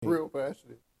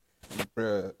watching it.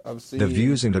 Bruh, I've seen The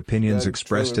views and opinions that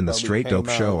expressed trailer in the probably Straight came Dope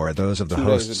Show out are those of the 2 days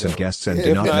hosts ago. and guests and If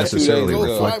do not not 2 necessarily days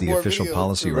ago. reflect the 5 more official videos,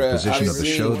 policy or Bruh, position I've of the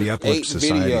show, seen the Uplift 8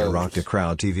 Society, or videos. Rock the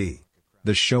Crowd TV.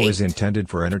 The show is intended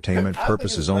for entertainment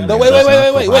purposes only No, and wait, does wait,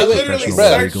 not wait, provide wait, professional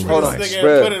bruh, or legal hold on, advice.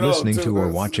 bruh. Listening to or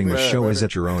watching the show is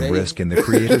at your own risk, and the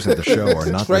creators of the show are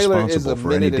not Trailer is responsible a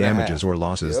for any minute and a half. damages or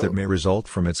losses that may result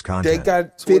from its They content.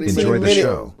 got 15 Enjoy the minutes.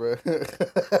 show.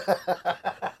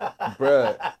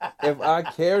 Bruh, if I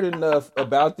cared enough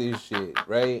about this shit,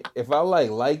 right? If I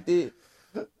liked it,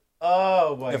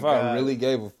 Oh my if god! I really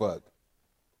gave a fuck,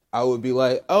 I would be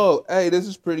like, oh, hey, this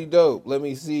is pretty dope. Let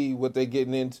me see what they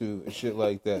getting into and shit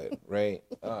like that, right?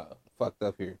 Fucked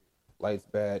up here. Lights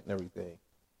bad and everything.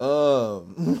 But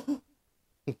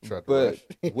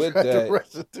with that,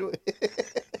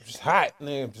 just hot,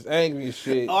 man. I'm just angry as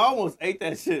shit. I almost ate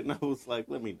that shit, and I was like,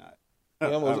 "Let me not."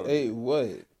 You almost ate what?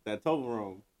 That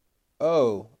Toblerone.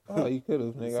 Oh, you could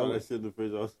have, I nigga. saw that shit in the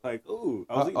fridge. I was like, "Ooh!"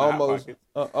 I was eating almost, Hot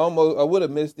Pockets. almost. I would have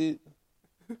missed it,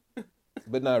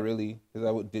 but not really, because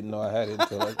I didn't know I had it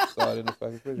until I saw it in the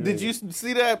fucking refrigerator. Did you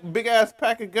see that big ass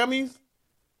pack of gummies?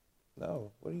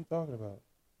 No. What are you talking about?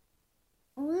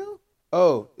 For real?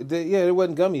 Oh, yeah, it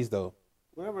wasn't gummies though.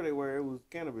 Whatever they were, it was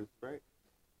cannabis, right?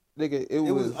 Nigga, it It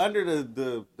was was under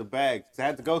the bags. I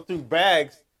had to go through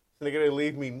bags. So nigga didn't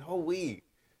leave me no weed.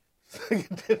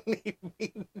 Nigga didn't leave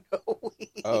me no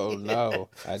weed. Oh no!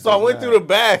 So I went through the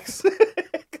bags.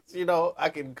 Cause you know I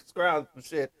can scrounge some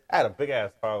shit. I had a big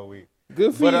ass pile of weed.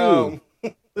 Good for you.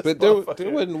 But there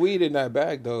wasn't weed in that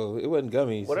bag though. It wasn't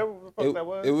gummies. Whatever the fuck that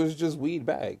was. It was just weed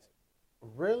bags.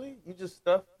 Really? You just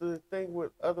stuffed the thing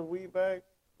with other weed bags?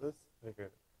 This nigga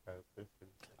has this shit.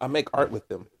 I make art with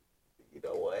them. You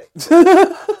know what?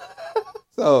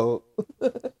 So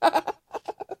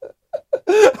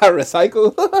I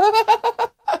recycle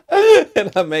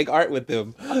and I make art with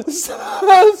them.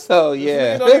 So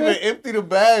yeah. You don't even empty the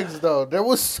bags though. There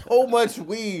was so much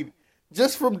weed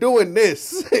just from doing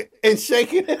this and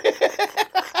shaking it.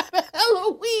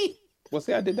 Hello, weed. Well,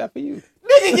 see, I did that for you.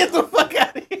 Nigga, get the fuck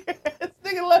out of here. This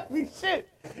nigga left me shit.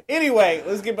 Anyway,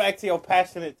 let's get back to your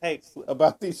passionate takes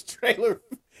about these trailers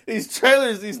these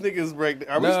niggas break.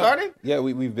 Are we started? Yeah,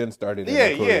 we've been started.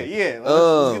 Yeah.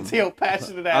 Let's get to your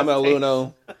passionate ass I'm El takes.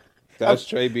 Luno. That's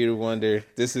Trey Beater Wonder.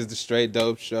 This is the Straight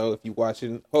Dope Show. If you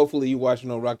watching, hopefully you watching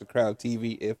on Rock the Crowd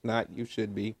TV. If not, you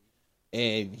should be.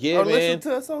 And yeah, or man. listen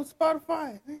to us on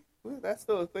Spotify. That's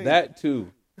still a thing. That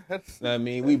too. I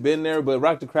mean, we've been there, but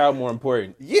Rock the Crowd more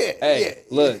important. Yeah. Hey,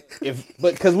 look,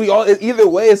 because we all either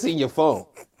way it's in your phone.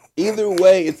 Either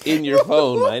way it's in your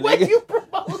phone, my nigga. You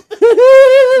promote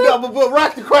no, but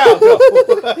Rock the Crowd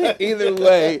though. Either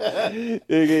way,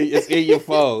 it's in your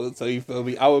phone. So you feel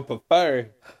me? I would prefer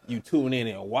you tune in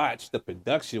and watch the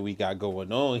production we got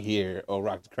going on here on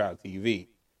Rock the Crowd TV.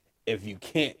 If you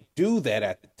can't do that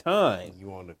at the time, You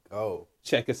want to go.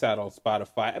 check us out on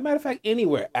Spotify. As a matter of fact,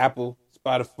 anywhere. Apple,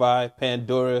 Spotify,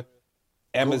 Pandora,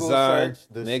 Amazon. Google search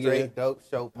the nigga. Straight Dope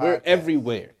Show podcast. We're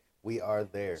everywhere. We are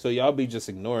there. So y'all be just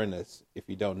ignoring us if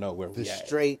you don't know where The we at.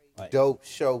 Straight Dope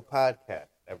Show podcast.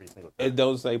 Every single time. It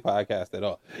don't say podcast at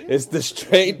all. It's the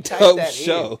Straight Type Dope that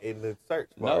Show. in the search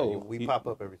bar. No, We pop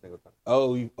up every single time. Oh,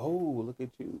 look at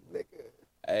you. Nigga.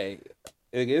 Hey,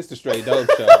 it's the Straight Dope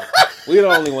Show. We the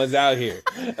only ones out here.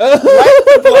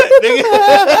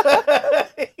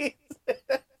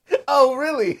 Oh,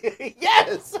 really?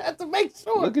 Yes. I have to make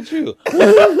sure. Look at you.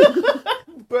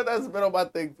 But that's been on my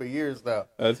thing for years now.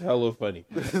 That's hella funny.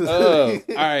 All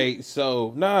right,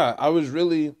 so I was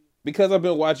really, because I've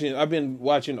been watching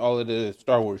all of the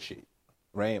Star Wars shit,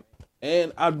 right?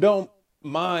 And I don't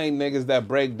mind niggas that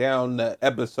break down the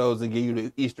episodes and give you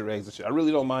the Easter eggs and shit. I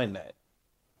really don't mind that.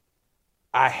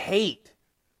 I hate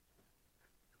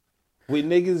when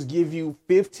niggas give you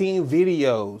 15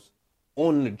 videos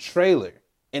on the trailer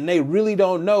and they really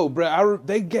don't know, bro.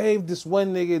 They gave this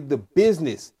one nigga the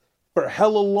business for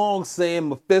hella long saying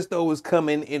Mephisto was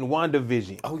coming in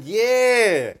WandaVision. Oh,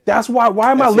 yeah. That's why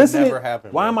am I listening? Never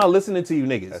happened, why man. am I listening to you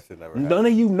niggas? That shit never happened. None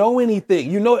of you know anything.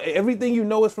 You know everything you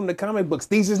know is from the comic books.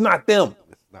 These is not them.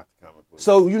 It's not the comic book.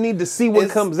 So you need to see what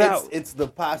comes out. It's the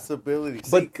possibility.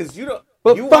 But- Because you don't.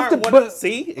 but you fuck aren't the- one of- but-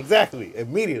 see? Exactly.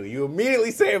 Immediately. You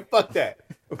immediately saying fuck that.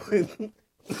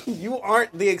 You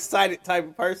aren't the excited type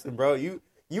of person, bro. You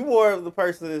more of the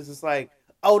person that's just like,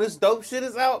 oh, this dope shit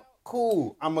is out?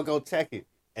 Cool. I'm going to go check it.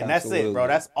 And that's it, bro. Absolutely.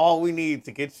 That's all we need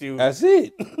to get you. That's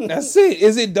it. That's it.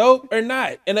 Is it dope or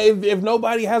not? And if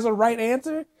nobody has a right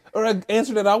answer or an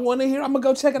answer that I want to hear, I'm gonna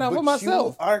go check it out for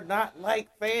myself. You are not like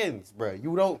fans, bro.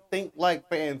 You don't think like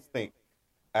fans think.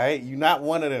 All right, you're not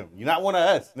one of them. You're not one of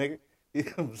us, nigga.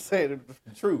 I'm saying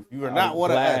the truth. You are not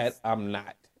one of us. I'm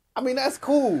not. I mean, that's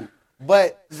cool,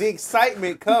 but the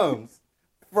excitement comes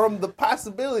from the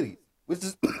possibilities, which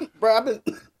is, bro.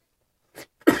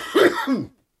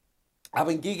 I've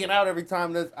been geeking out every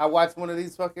time that I watch one of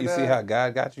these fucking. You see how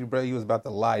God got you, bro? You was about to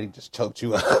lie. He just choked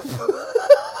you up.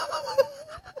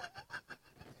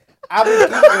 I've been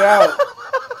geeking out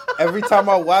every time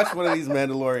I watch one of these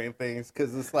Mandalorian things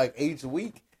because it's like each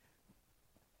week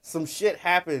some shit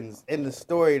happens in the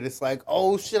story that's like,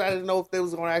 oh shit, I didn't know if they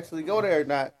was going to actually go there or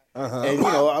not. And, you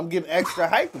know, I'm getting extra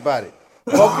hyped about it.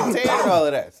 Bo-Katan and all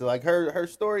of that. So, like, her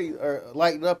story are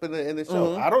lighting up in the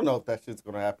show. I don't know if that shit's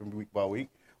going to happen week by week.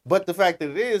 But the fact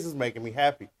that it is making me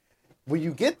happy. When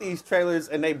you get these trailers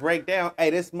and they break down,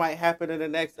 hey, this might happen in the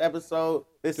next episode.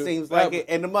 This seems like it.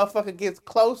 And the motherfucker gets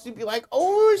close. You be like,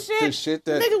 oh, shit. The shit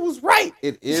that nigga was right.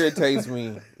 It irritates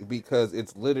me because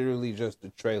it's literally just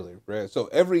a trailer, bro. So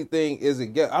everything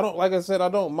isn't like I said, I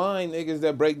don't mind niggas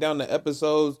that break down the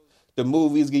episodes, the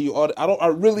movies, give you all I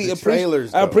really appreciate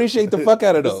trailers. I appreciate the fuck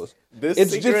out of those.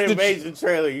 It's Secret just Invasion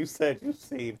trailer you said you've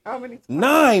seen. How many times?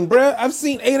 9, bruh. I've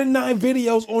seen 8 or 9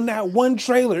 videos on that one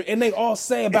trailer, and they all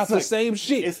say about the same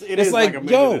shit. It's like a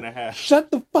minute and a half.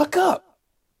 Shut the fuck up.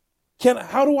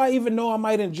 How do I even know I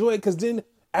might enjoy it? Because then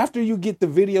after you get the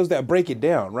videos that break it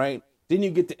down, right? Then you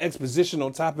get the exposition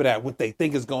on top of that, what they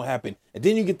think is going to happen. And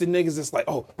then you get the niggas that's like,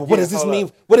 oh, but what does this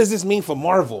mean? What does this mean for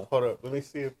Marvel? Hold up. Let me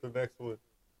see if the next one.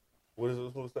 What is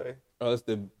this one say? Oh, it's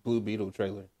the Blue Beetle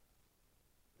trailer.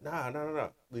 Nah.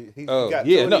 He's got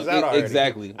two of these out already.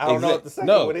 Exactly. I don't know what the second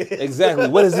one is. Exactly.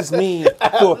 What does this mean?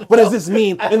 What does this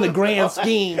mean in the grand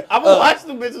scheme? I'm gonna watch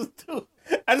the bitches too.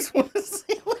 I just want to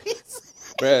see what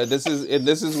he's. Bruh, this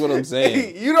is what I'm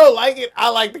saying. You don't like it. I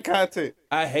like the content.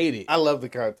 I hate it. I love the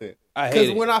content. I hate it.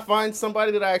 Because when I find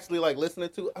somebody that I actually like listening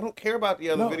to, I don't care about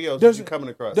the other videos that you're coming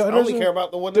across. I only care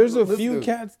about the one. There's a few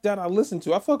cats that I listen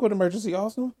to. I fuck with Emergency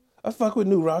Awesome. I fuck with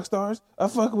New Rockstars. I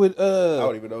fuck with I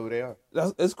don't even know who they are.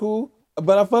 It's cool.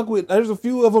 But I fuck with. There's a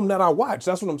few of them that I watch.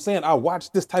 That's what I'm saying. I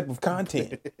watch this type of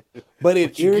content, but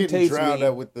it irritates drowned me.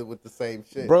 Out with the same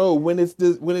shit, bro. When it's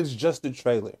just a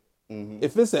trailer.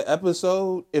 If it's an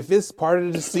episode, if it's part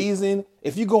of the season,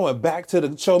 if you're going back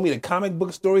to show me the comic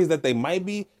book stories that they might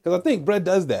be, because I think Brett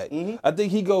does that. I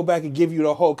think he go back and give you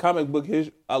the whole comic book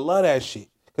history. I love that shit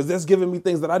because that's giving me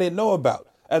things that I didn't know about.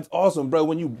 That's awesome, bro.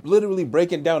 When you literally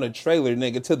breaking down a trailer,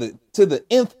 nigga, to the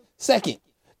nth second.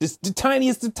 The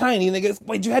tiniest of tiny, nigga.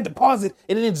 Wait, you had to pause it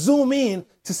and then zoom in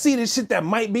to see the shit that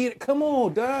might be. Come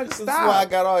on, dog. Stop. This is why I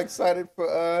got all excited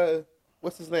for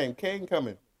what's his name? Kane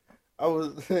coming. I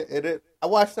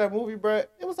watched that movie, bro. It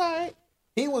was alright.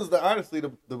 He was honestly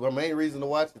the main reason to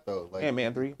watch it though. Like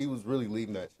Man 3. He was really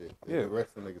leading that shit. Yeah. The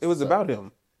rest of the niggas it was suck. about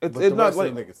him. But the rest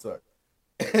of the niggas suck.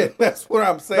 That's what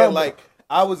I'm saying. No, like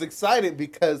I was excited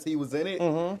because he was in it,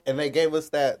 and they gave us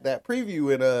that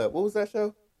preview in what was that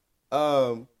show?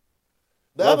 The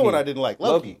Loki. other one I didn't like,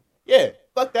 Loki. Yeah,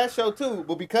 fuck that show too.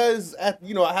 But because I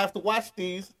have to watch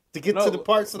these to get to the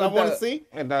parts that I want to see,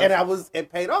 and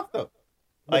it paid off though.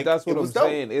 Like that's what I'm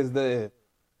saying is the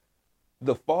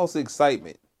false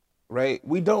excitement, right?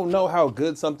 We don't know how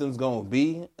good something's gonna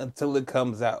be until it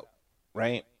comes out,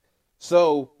 right?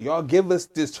 So y'all give us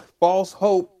this false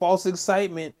hope, false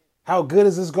excitement. How good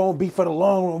is this gonna be for the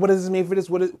long run? What does this mean for this?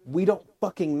 We don't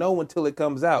fucking know until it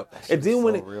comes out. And then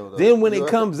when it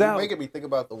comes out, making me think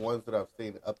about the ones that I've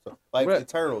seen up to like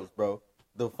Eternals, bro.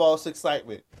 The false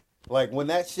excitement, like when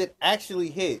that shit actually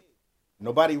hit.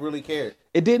 Nobody really cared.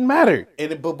 It didn't matter.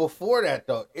 But before that,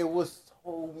 though, it was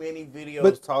so many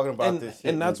videos talking about this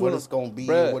shit and that's what it's gonna be,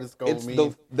 what it's gonna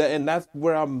mean. And that's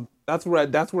where I'm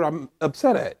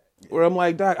upset at. Where I'm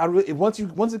like, Doc, once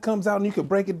it comes out and you can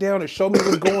break it down and show me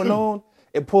what's going on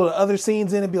and pull the other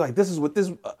scenes in and be like, this is what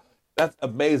this. That's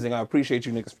amazing. I appreciate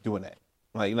you niggas for doing that.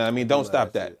 Like, you know what I mean? Don't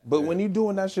stop that. But when you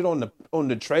doing that shit on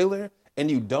the trailer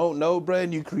and you don't know, bro,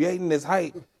 and you creating this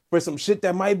hype for some shit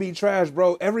that might be trash,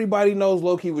 bro. Everybody knows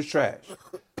Loki was trash.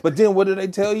 But then what do they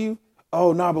tell you?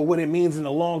 Oh, no, but what it means in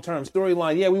the long-term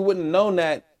storyline. Yeah, we wouldn't have known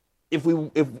that if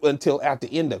until at the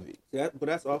end of it. But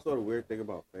that's also the weird thing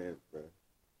about fans, bro.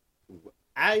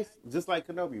 I, just like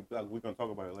Kanobi, we're going to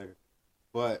talk about it later.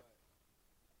 But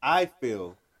I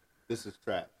feel this is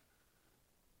trash.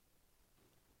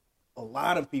 A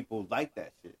lot of people like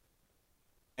that shit.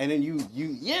 And then you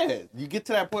get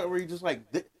to that point where you're just like...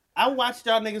 I watched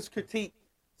y'all niggas critique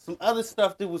some other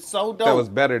stuff that was so dope. That was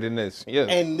better than this, yeah.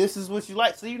 And this is what you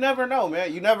like. So you never know,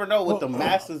 man. You never know what the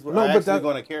masses are actually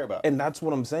going to care about. And that's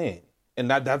what I'm saying. And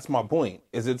that's my point.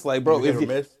 Is it's like, bro,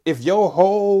 if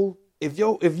you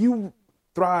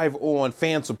thrive on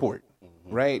fan support,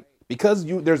 right? because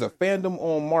there's a fandom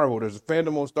on Marvel, there's a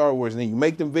fandom on Star Wars, and then you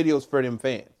make them videos for them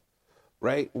fans,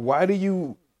 right? Why do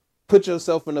you put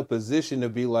yourself in a position to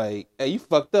be like, hey, you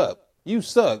fucked up. You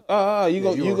suck. You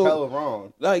go hella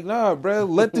wrong. Like, nah, bro.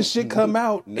 Let this shit come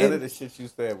out. None of the shit you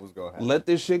said was gonna happen. Let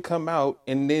this shit come out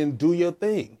and then do your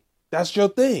thing. That's your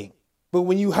thing. But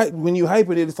when you hype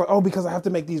it, it's like, oh, because I have to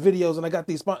make these videos and I got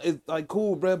these it's like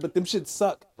cool, bro. But them shit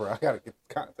suck. Bro, I gotta get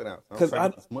the content out. Because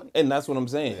and that's what I'm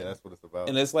saying. Yeah, that's what it's about.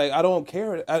 And it's like I don't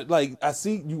care. I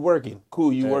see you working.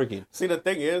 Cool, you working. See, the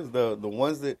thing is, the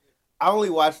ones that I only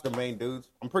watch the main dudes.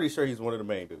 I'm pretty sure he's one of the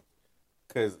main dudes.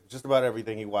 Because just about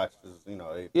everything he watches, you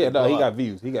know. He got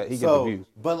views. He got the views.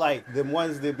 But like the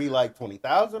ones that be like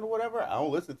 20,000 or whatever, I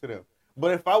don't listen to them.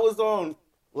 But if I was on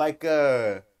like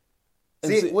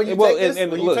when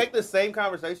you take the same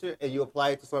conversation and you apply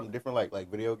it to something different, like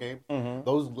video games,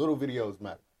 those little videos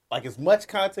matter. Like as much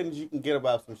content as you can get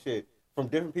about some shit from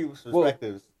different people's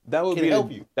perspectives, help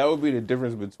you. That would be the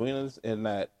difference between us in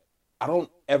that I don't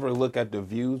ever look at the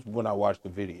views when I watch the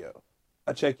video.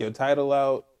 I check your title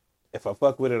out. If I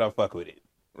fuck with it, I fuck with it.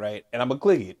 Right? And I'm going to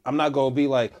click it. I'm not going to be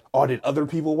like, oh, did other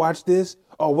people watch this?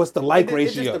 Oh, what's the like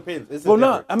ratio? It just depends. It's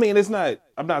not,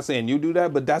 I'm not saying you do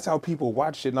that, but that's how people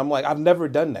watch it. And I'm like, I've never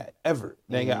done that, ever.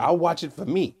 Nigga, I'll watch it for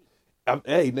me.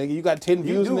 Hey, nigga, you got 10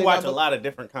 views. You do watch a lot of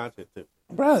different content, too.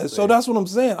 Bruh, so that's what I'm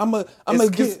saying. I'm gonna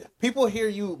get... People hear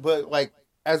you, but like,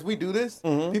 as we do this,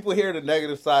 people hear the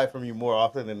negative side from you more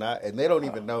often than not, and they don't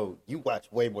even know you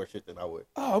watch way more shit than I would.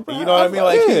 Oh, bro, you know what I mean?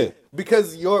 Like,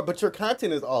 because your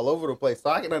content is all over the place,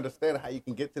 so I can understand how you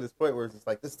can get to this point where it's just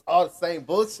like this is all the same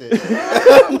bullshit.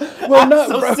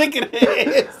 I'm sick of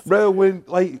this, bro. When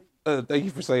thank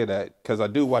you for saying that because I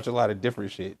do watch a lot of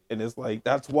different shit, and it's like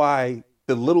that's why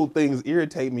the little things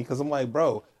irritate me because I'm like,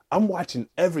 bro. I'm watching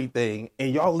everything,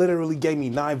 and y'all literally gave me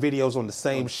 9 videos on the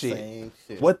same shit.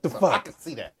 What the fuck? I can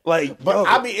see that. Like, but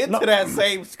I be into that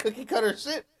same cookie cutter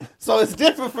shit, so it's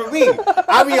different for me.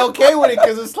 I be okay with it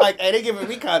because it's like, hey, they giving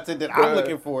me content that I'm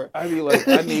looking for. I be like,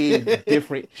 I need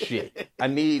different shit. I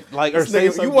need or say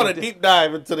something. You want a deep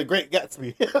dive into The Great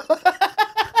Gatsby?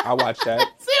 I watch that.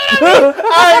 See what I mean?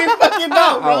 I ain't fucking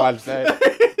know, bro. I watch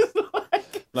that.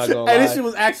 Not gonna lie. This shit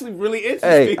was actually really interesting.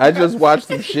 Hey, I just watched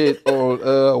some shit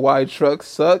on why trucks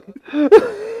suck.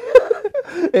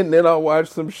 And then I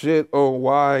watched some shit on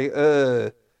why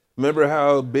remember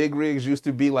how big rigs used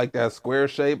to be like that square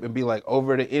shape and be like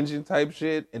over the engine type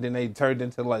shit, and then they turned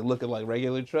into like looking like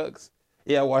regular trucks.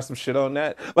 Yeah, I watched some shit on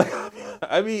that. Like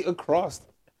I mean across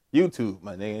YouTube,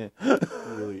 my nigga.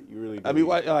 You really do. I be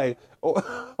like,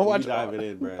 you dive it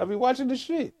in, bro. I be watching the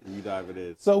shit. You dive it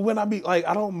in. So when I be like,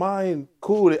 I don't mind.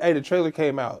 Cool. Hey, the trailer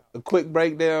came out. A quick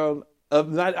breakdown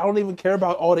of. I don't even care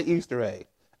about all the Easter eggs.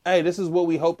 Hey, this is what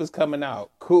we hope is coming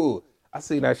out. Cool. I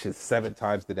seen that shit 7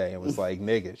 times today and was like,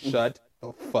 nigga, shut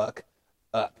the fuck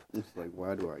up. It's like,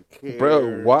 why do I care,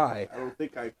 bro? Why? I don't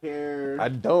think I care. I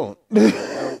don't. I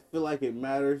don't feel like it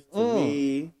matters to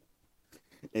me.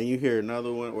 And you hear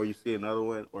another one, or you see another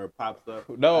one, or it pops up.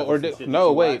 No,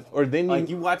 or wait, or then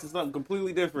you watching something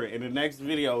completely different, and the next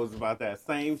video is about that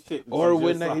same shit. Or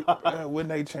when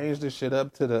they change the shit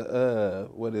up to the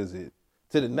what is it?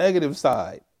 To the negative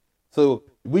side. So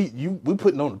we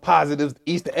putting on the positives,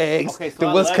 Easter eggs, okay,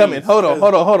 so what's coming. Hold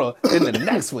on. Then the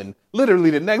next one, literally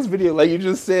the next video, like you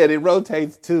just said, it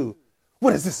rotates to.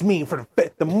 What does this mean for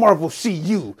the Marvel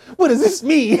CU? What does this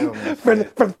mean for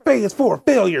the phase 4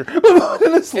 failure?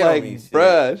 And it's like,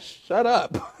 bruh, shut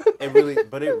up. It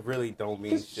really don't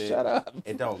mean shit. Shut up.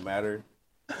 It don't matter.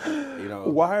 You know.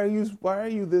 Why are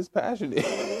you this passionate?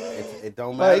 It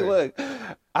don't matter. Like, look,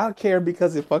 I care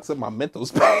because it fucks up my mental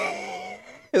space.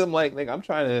 I'm like, nigga, I'm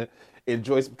trying to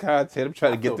enjoy some content. I'm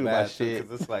trying to get through my shit.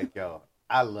 Because it's like, yo,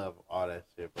 I love all that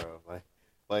shit, bro.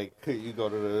 Like you go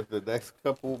to the next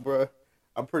couple, bro.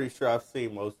 I'm pretty sure I've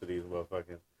seen most of these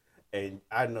motherfuckers. And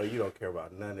I know you don't care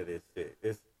about none of this shit.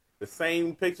 It's the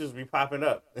same pictures be popping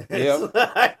up. Yep.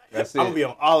 That's it. I'm going to be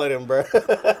on all of them, bro.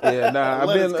 Yeah, nah,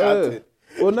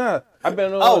 I've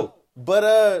been on.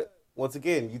 But once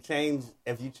again,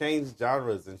 if you change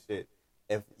genres and shit,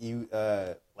 if you, what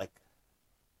am I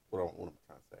trying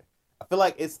to say? I feel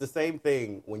like it's the same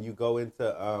thing when you go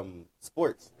into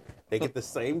sports. They get the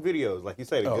same videos, like you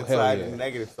say, the good side and the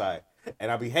negative side.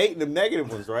 And I be hating them negative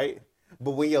ones, right?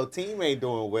 But when your team ain't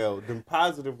doing well, them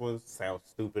positive ones sound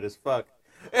stupid as fuck.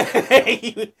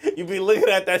 you be looking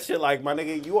at that shit like, my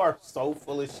nigga, you are so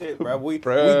full of shit, bro. We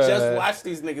just watched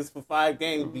these niggas for 5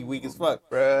 games be weak as fuck.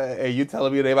 Bruh, and you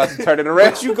telling me they about to turn it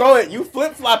around? But you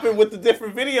flip-flopping with the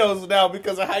different videos now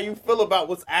because of how you feel about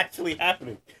what's actually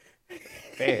happening.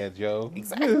 Fans, yo.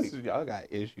 Exactly. Y'all got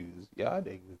issues. Y'all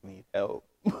niggas need help.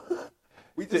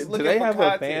 We just Do looking they for have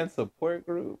content. a fan support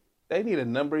group? They need a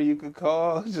number you could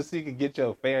call just so you can get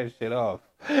your fan shit off.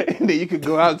 And then you could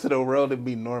go out into the world and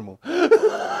be normal.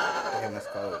 Damn, that's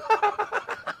cold.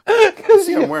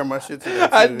 See, I'm wearing my shit today, too.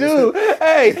 I do.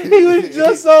 Hey, he was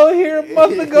just on here a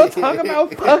month ago talking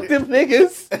about fuck them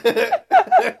niggas.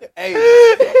 Hey.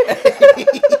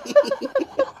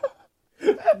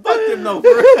 Fuck them, no, for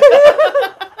real.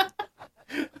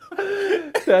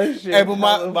 That shit. Hey, but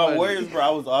my funny. Warriors, bro,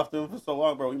 I was off them for so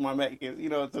long, bro. We might make it,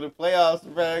 to the playoffs,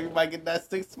 bro. You might get that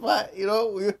 6th spot,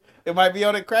 It might be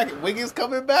on the crack. Wiggins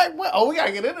coming back. What? Oh, we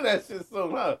gotta get into that shit soon,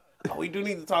 huh? Oh, we do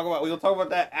need to talk about. We'll talk about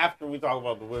that after we talk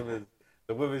about the women's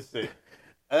shit.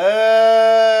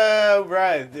 Bro,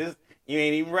 you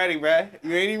ain't even ready, bro.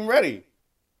 You ain't even ready,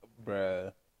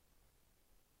 Bruh.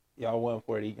 Y'all won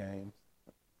 40 games.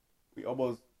 We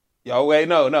almost. Y'all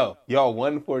no. Y'all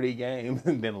won 40 games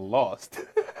and then lost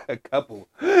a couple.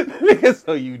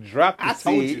 So you dropped the I told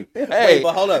seed. you. Hey, Wait,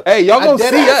 but hold up. Hey, y'all gonna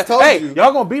see us. Hey, you.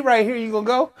 y'all gonna be right here. You gonna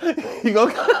go? You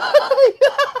gonna go?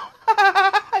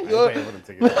 I ain't paying for them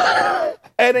tickets.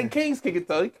 Hey, then Kings kick it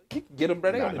though. Get them,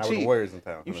 bro. They Nah, on the not with cheap. the Warriors in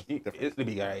town. It'll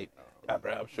be all right. Yeah,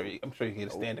 bro, I'm sure you get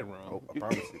a standing room. Oh, I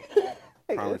promise you.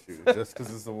 I promise you. Just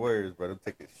because it's the Warriors, bro, them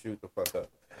tickets shoot the fuck up.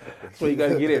 So you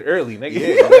gotta get it early, nigga. Yeah,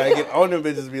 you gotta get on them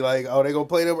bitches. Be like, oh, they gonna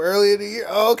play them early in the year.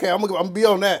 Oh, okay, I'm gonna be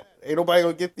on that. Ain't nobody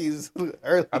gonna get these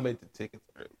early. I meant the tickets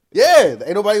early. Yeah,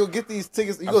 ain't nobody gonna get these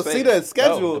tickets. You gonna see the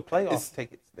schedule? No, the playoff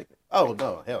tickets, nigga. Oh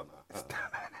no, hell no.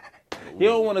 You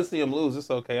don't want to see him lose.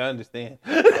 It's okay. I understand.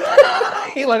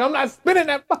 He like, I'm not spending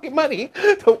that fucking money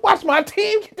to watch my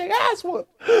team get their ass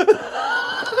whooped.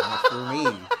 Not for me.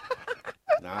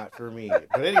 Not for me.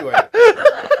 But anyway,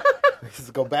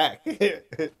 let's go back to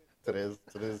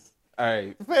this. All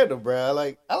right. Fandom, bro. I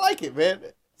like it, man.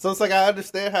 So it's like I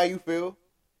understand how you feel,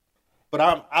 but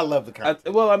I love the content.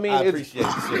 I appreciate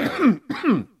the shit out of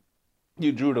it.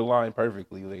 You drew the line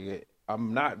perfectly. Like,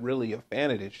 I'm not really a fan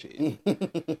of this shit.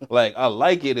 Like, I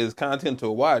like it as content to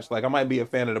watch. Like, I might be a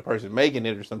fan of the person making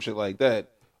it or some shit like that.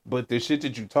 But the shit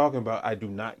that you talking about, I do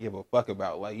not give a fuck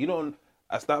about. Like,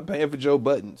 I stopped paying for Joe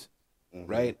Buttons,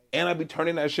 right? And I be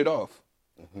turning that shit off.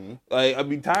 Like, I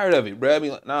be tired of it, bro. I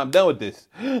be like, nah, I'm done with this.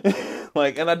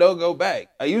 Like, and I don't go back.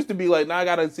 I used to be like, nah, I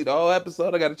gotta see the whole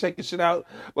episode. I gotta check this shit out.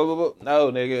 Blah, blah, blah. No,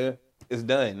 nigga. It's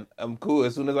done. I'm cool.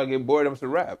 As soon as I get bored, I'm just a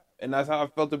wrap. And that's how I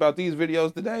felt about these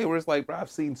videos today, where it's like, bro, I've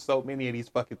seen so many of these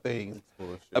fucking things.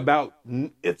 It's a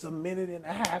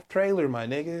 1.5-minute trailer, my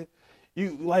nigga.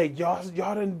 You, like, y'all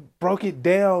done broke it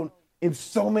down in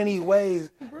so many ways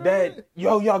that,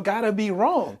 y'all gotta be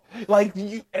wrong. Like,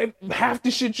 half the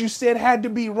shit you said had to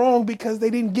be wrong because they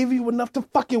didn't give you enough to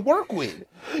fucking work with.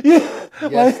 Yeah.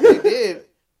 Yes, they did.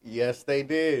 Yes, they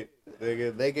did.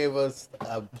 They gave us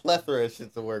a plethora of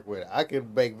shit to work with. I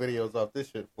could make videos off this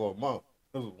shit for a month.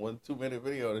 It was 1 2-minute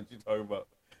video that you talking about.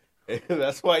 And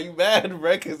that's why you mad,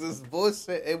 bruh, because it's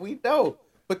bullshit, and we know.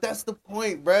 But that's the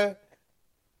point, bruh.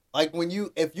 Like,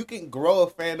 if you can grow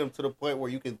a fandom to the point where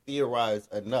you can theorize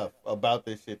enough about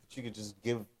this shit that you can just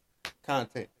give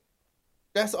content,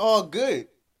 that's all good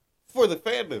for the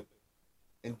fandom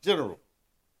in general.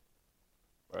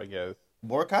 I guess.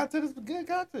 More content is good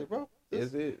content, bro.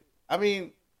 Is it? I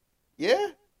mean, yeah.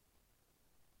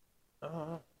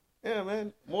 Uh-huh. Yeah,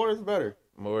 man. More is better.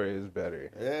 More is better.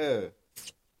 Yeah.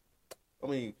 I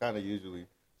mean, kind of usually.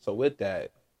 So with that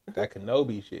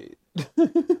Kanobi shit.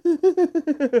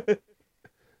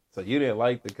 So you didn't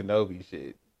like the Kanobi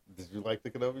shit. Did you like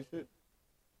the Kanobi shit?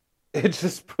 It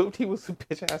just proved he was a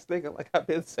bitch ass nigga, like I've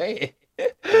been saying.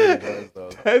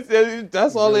 Was,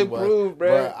 that's all it proved,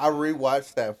 bro. I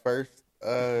rewatched that first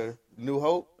New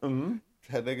Hope. Mm-hmm.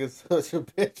 That nigga's such a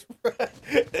bitch, bro. I'm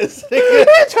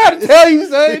trying to tell you,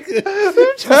 son.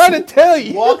 I'm trying to tell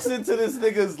you. Walks into this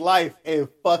nigga's life and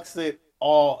fucks it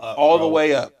all up. All the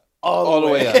way up. All the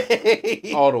way up.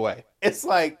 All the way. It's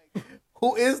like,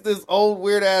 who is this old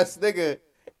weird ass nigga?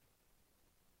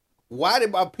 Why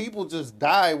did my people just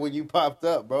die when you popped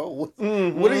up, bro?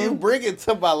 What are you bringing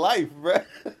to my life, bro?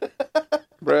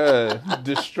 Bruh,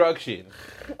 destruction.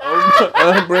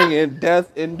 I'm bringing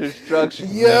death and destruction.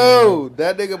 Yo,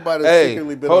 that nigga might have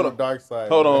secretly been on the dark side.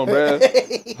 Hold on,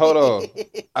 bruh. Hold on.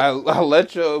 I let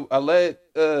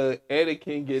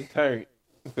Anakin get turned.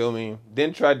 You feel me?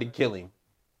 Then tried to kill him.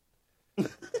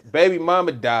 Baby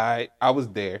mama died. I was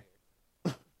there.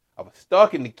 I was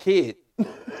stalking the kid.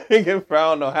 For I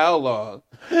don't know how long.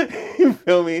 You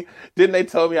feel me? Then they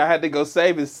told me I had to go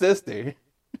save his sister.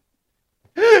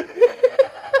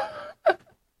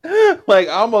 Like,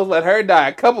 I almost let her die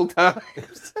a couple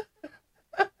times.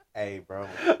 Hey, bro.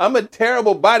 I'm a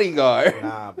terrible bodyguard.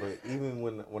 Nah, but even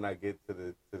when I get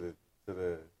to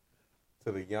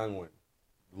to the young one,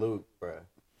 Luke, bruh.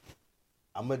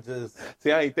 I'ma just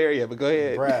See, I ain't there yet, but go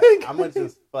ahead. bruh, I'ma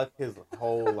just fuck his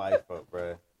whole life up,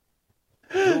 bruh.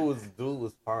 Dude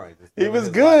was fine. Just He living was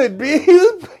his good, life, B. bruh. He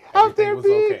was out there Everything was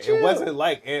being okay. chill. It wasn't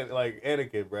like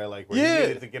Anakin, bruh. Like where Yeah. he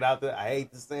needed to get out there. I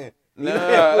hate to say it.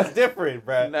 Nah. It was different,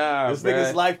 bruh. Nah, This bruh.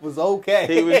 nigga's life was okay.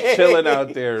 He was chilling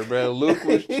out there, bro. Luke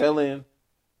was chilling.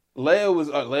 Leia was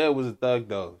a thug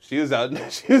though. She was out.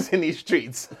 She was in these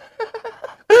streets.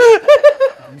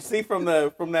 You see from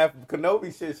that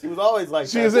Kanobi shit, she was always like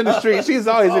She that. was in the streets. She's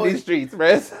always in these streets,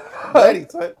 bro. Ready,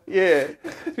 son. Yeah,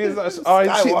 she was always.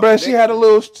 Skywalker, Bro, she had a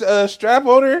little strap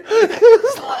on her.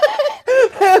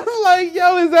 It was like,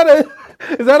 yo,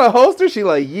 is that a holster? She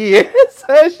like, yeah.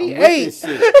 So she ate.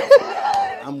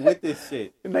 I'm with this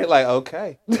shit. And they like,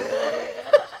 okay.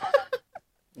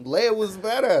 Leia was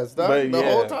badass, dog, But the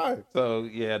yeah. whole time. So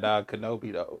yeah, nah,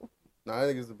 Kenobi though. No, I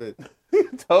think it's a bit.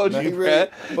 Told No, you, he really-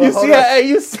 bruh. but You hold see on. how? Hey,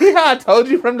 you see how I told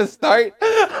you from the start?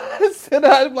 I said,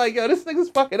 I'm like, yo, this nigga's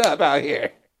fucking up out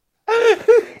here.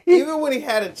 Even when he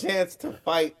had a chance to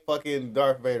fight fucking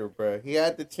Darth Vader, bro, he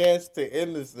had the chance to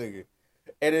end this nigga.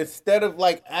 And instead of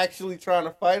like actually trying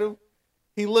to fight him,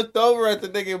 he looked over at the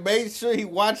nigga, made sure he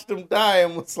watched him die,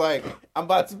 and was like, I'm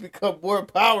about to become more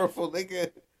powerful,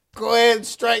 nigga. Go ahead and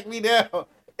strike me down.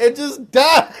 And just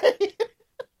die.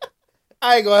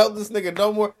 I ain't gonna help this nigga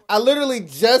no more. I literally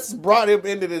just brought him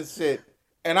into this shit,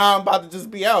 and I'm about to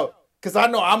just be out. Because I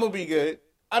know I'm gonna be good.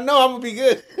 I know I'm gonna be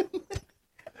good.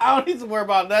 I don't need to worry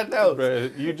about nothing else.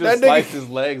 Bruh, you That just nigga- sliced his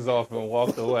legs off and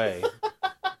walked away.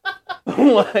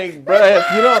 Like,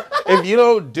 bruh, if you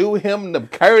don't do him the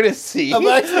courtesy I'm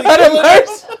actually of the killing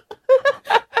mercy,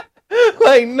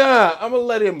 like, nah, I'm gonna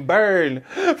let him burn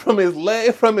from his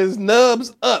leg, from his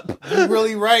nubs up. You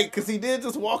really right, because he did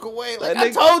just walk away. Like, That I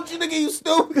nigga- told you, nigga, you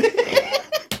stupid.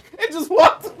 And just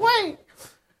walked away.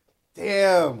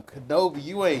 Damn, Kanobi,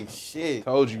 you ain't shit.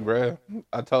 Told you, bruh.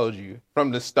 I told you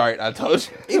from the start. I told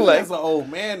you. Even Like, as an old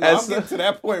man, though, as I'm getting to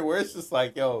that point where it's just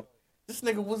like, yo, this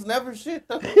nigga was never shit,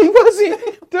 though. he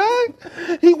wasn't,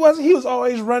 dog. He wasn't. He was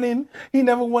always running. He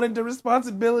never wanted the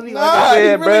responsibility. Like I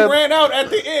said, he really bruh. ran out at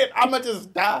the end. I'ma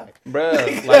just die.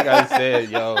 Bruh, like I said,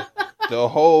 yo, the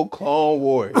whole Clone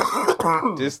Wars,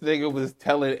 this nigga was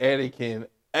telling Anakin,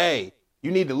 hey,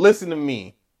 you need to listen to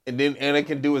me. And then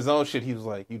Anakin do his own shit. He was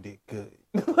like, you did good.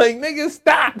 Like, nigga,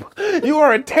 stop. You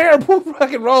are a terrible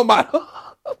fucking role model.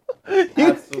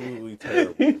 Absolutely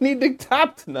terrible. You need to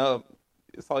top. No,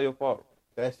 it's all your fault.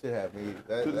 That shit had me.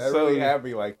 That So- really had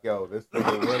me like, yo, this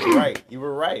nigga was right. You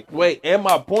were right. Wait, and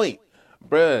my point,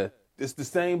 bruh, it's the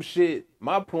same shit.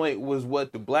 My point was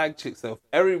what the black chick, so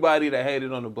everybody that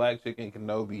hated on the black chick in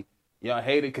Kenobi, y'all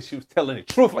hated because she was telling the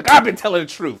truth. Like, I've been telling the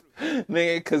truth.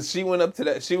 Nigga, because she went up to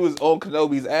that, she was on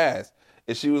Kenobi's ass.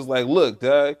 And she was like, look,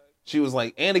 Doug, she was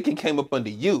like, Anakin came up under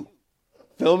you.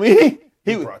 Feel me?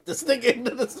 He was, Brought this nigga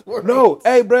into this world. no,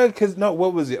 hey, bruh, because, no,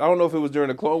 what was it? I don't know if it was during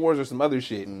the Clone Wars or some other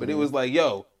shit, but it was like,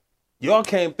 yo, y'all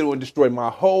came through and destroyed my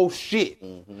whole shit.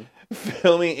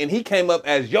 Feel me? And he came up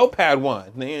as your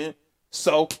Padawan, man.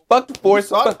 So, fuck the You Force.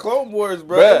 saw the Fuck, Clone Wars,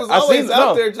 bro. bruh, It was always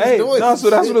out there just doing no, so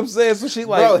that's shit. what I'm saying. So she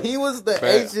like, Bro, he was the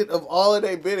Bruh. agent of all of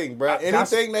their bidding, bro.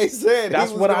 That's- Anything they said, that's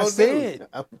he was what I gonna said. do.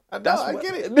 I know, that's I what-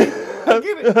 get it. I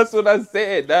get it. That's what I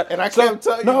said. And I kept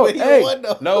telling you, but he won,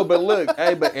 though. No, but look,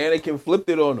 hey, but Anakin flipped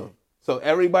it on him. So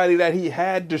everybody that he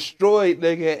had destroyed,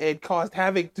 nigga, and caused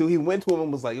havoc to, he went to him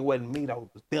and was like, it wasn't me, that was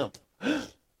them.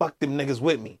 Fuck them niggas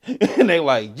with me. And they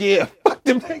like, yeah, fuck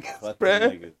them niggas, Fuck bruh.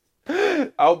 them niggas.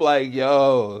 I'm like,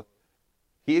 yo.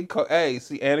 Hey,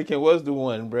 see, Anakin was the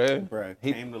one, bruh. Bruh,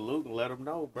 He- came to Luke and let him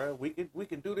know, bruh. We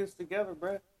can do this together,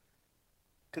 bruh.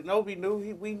 Kenobi knew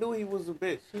we knew he was a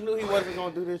bitch. He knew he wasn't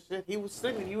gonna do this shit. He was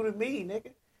sending you to me,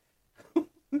 nigga.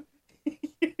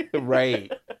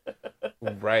 Right.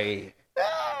 Right.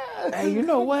 Hey, you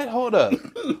know what? Hold up.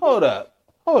 Hold up.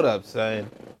 Hold up, son.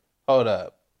 Hold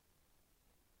up.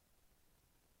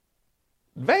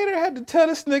 Vader had to tell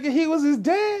this nigga he was his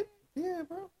dad? Yeah,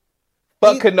 bro.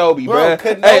 Fuck Kenobi, Bro, bruh.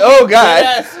 Kenobi, Hey, oh, God.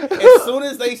 yes. As soon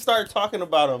as they start talking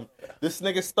about him, this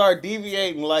nigga start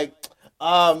deviating like,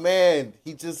 ah, man,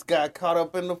 he just got caught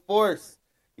up in the Force.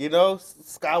 You know,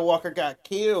 Skywalker got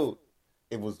killed.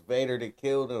 It was Vader that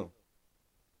killed him.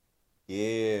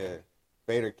 Yeah.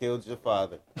 Vader killed your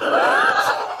father.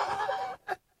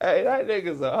 Hey, that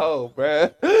nigga's a hoe,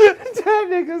 bruh. That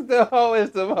nigga's the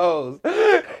hoest of hoes.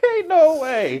 He Ain't no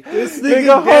way. This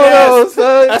nigga hold dead on, ass.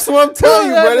 son. That's what I'm telling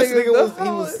you, bro. This That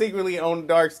nigga was secretly on the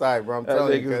dark side, bro. I'm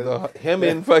telling you. Him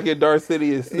and fucking Darth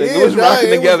Sidious Yeah, was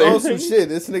rocking together. Was on some shit.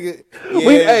 This nigga,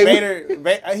 Vader.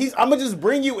 I'm gonna just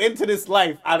bring you into this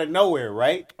life out of nowhere,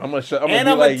 right? I'm gonna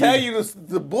tell you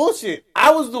the bullshit.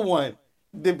 I was the one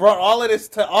that brought all of this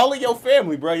to all of your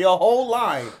family, bro. Your whole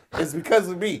line is because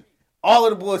of me. All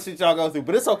of the bullshit y'all go through,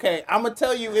 but it's okay. I'm gonna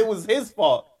tell you it was his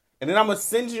fault, and then I'm gonna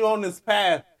send you on this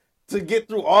path to get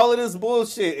through all of this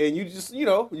bullshit, and you just,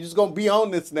 you're just gonna be on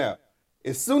this now.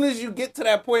 As soon as you get to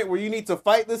that point where you need to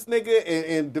fight this nigga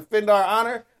and defend our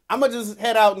honor, I'm gonna just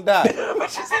head out and die.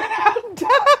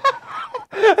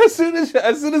 As soon as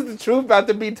the truth about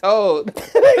to be told, as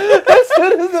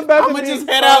soon as it's about to be told, I'm gonna just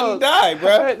head out and die,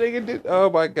 bro. That nigga did. Oh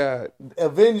my god,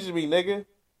 avenge me, nigga.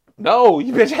 No,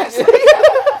 you bitch ass.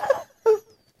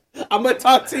 I'm gonna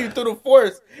talk to you through the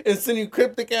force and send you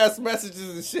cryptic ass messages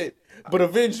and shit. But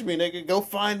avenge me, nigga. Go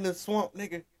find the swamp,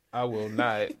 nigga. I will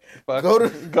not.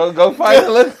 Go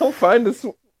find the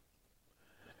swamp.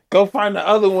 Go find the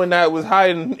other one that was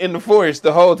hiding in the forest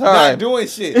the whole time. Not doing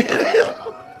shit.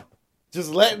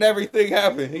 Just letting everything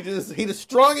happen. He the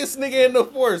strongest nigga in the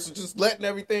force. Just letting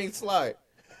everything slide.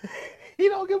 He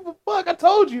don't give a fuck. I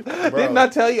told you. Bro, didn't I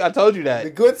tell you? I told you that.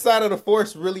 The good side of the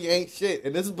force really ain't shit.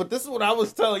 And this is what I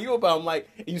was telling you about. I'm like,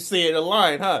 you see it in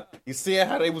line, huh? You see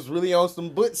how they was really on some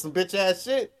bitch ass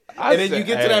shit. And then you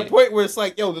get to that point where it's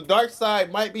like, yo, the dark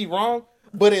side might be wrong,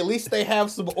 but at least they have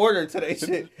some order to their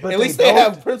shit. At least they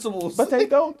have principles. But they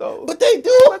don't though. But they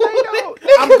do. But they don't.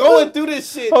 I'm going through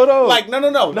this shit. Hold on. Like,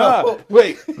 no.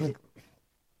 Wait.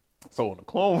 So in the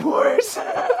Clone Wars.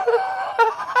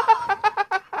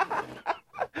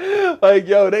 Like,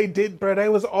 yo, they did, bro. They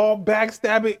was all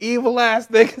backstabbing, evil ass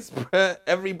niggas, bro.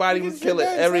 Everybody was killing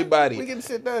everybody. We getting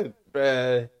shit done,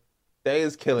 bro. They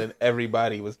is killing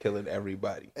everybody. Was killing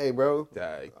everybody. Hey, bro.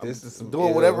 This is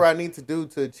doing whatever I need to do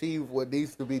to achieve what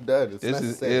needs to be done. It's this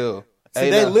necessary. Is ill.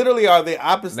 See, they literally are the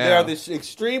opposite. They are the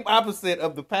extreme opposite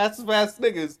of the passive ass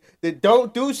niggas that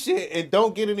don't do shit and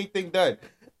don't get anything done.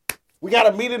 We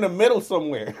gotta meet in the middle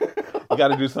somewhere. You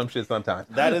gotta do some shit sometime.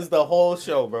 That is the whole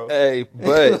show, bro. Hey,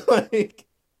 but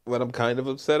what I'm kind of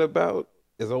upset about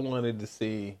is I wanted to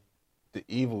see the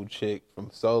evil chick from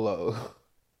Solo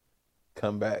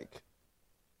come back.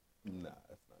 Nah,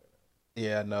 that's not it.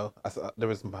 Yeah, I know. I saw there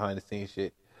was some behind the scenes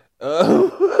shit.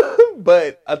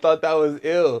 But I thought that was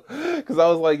ill. Because I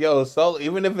was like, yo, Solo,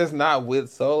 even if it's not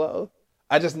with Solo,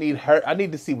 I just need her. I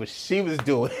need to see what she was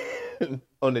doing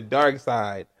on the dark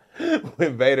side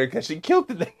with Vader, because she killed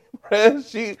the nigga,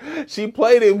 bro. She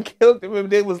played him, killed him, and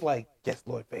then was like, yes,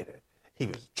 Lord Vader, he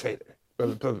was a traitor.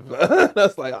 And I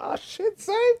was like, oh shit,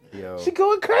 son. Yo. She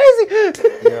going crazy.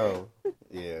 Yo.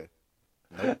 Yeah.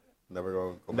 Nope. Never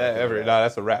gonna go back. Never. No,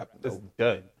 that's a wrap. That's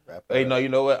done. Hey, no, you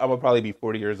know what? I'm gonna probably be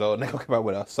 40 years old and they're gonna come out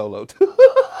with a Solo too.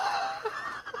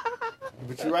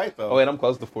 But you're right though. Oh wait, I'm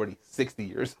close to 40, 60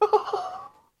 years.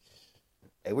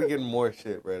 Hey, we're getting more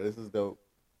shit, bro. This is dope.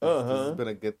 This has been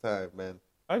a good time, man.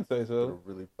 I'd say so. It's been a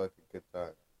really fucking good time.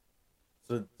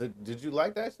 So, did you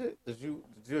like that shit? Did you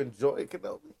enjoy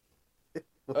Kanobi?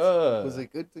 Was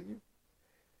it good to you?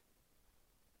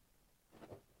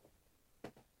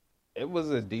 It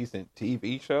was a decent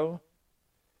TV show.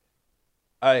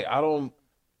 I don't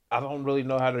really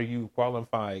know how you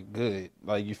qualify good.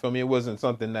 Like, you feel me? It wasn't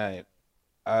something that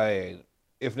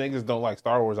if niggas don't like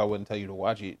Star Wars, I wouldn't tell you to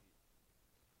watch it.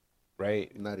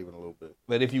 Right? Not even a little bit.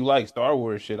 But if you like Star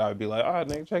Wars shit, I'd be like, oh,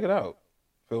 nigga, check it out.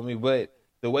 Feel me? But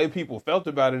the way people felt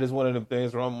about it is one of them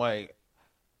things where I'm like,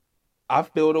 I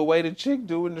feel the way the chick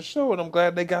doing the show, and I'm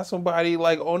glad they got somebody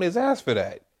like on his ass for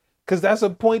that. Cause that's a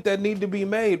point that need to be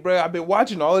made, bro. I've been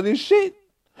watching all of this shit,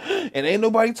 and ain't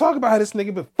nobody talking about how this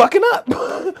nigga been fucking up.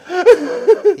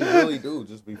 He really do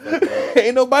just be fucking up.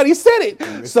 Ain't nobody said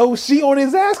it. So she on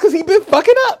his ass cause he been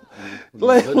fucking up.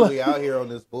 Literally out here on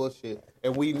this bullshit,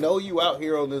 and we know you out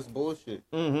here on this bullshit,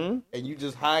 and you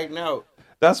just hiding out.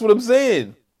 That's what I'm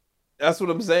saying. That's what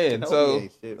I'm saying.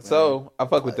 Shit, so I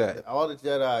fuck with that. All the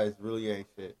Jedis really ain't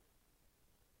shit.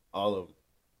 All of them.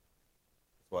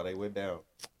 That's why they went down.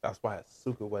 That's why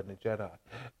Asuka wasn't a Jedi.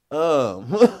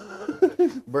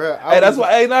 Bruh,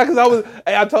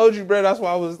 I told you, bruh, that's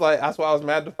why I was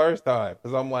mad the first time.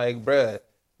 Cause I'm like, bruh,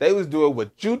 they was doing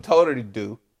what you told her to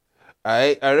do.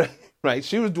 All right,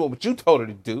 she was doing what you told her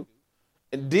to do.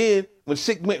 And then when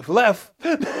shit went left,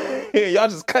 y'all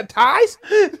just cut ties?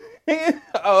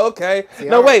 Oh, okay. See,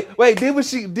 no, wait. Did when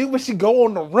she go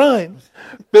on the run,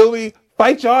 feel me?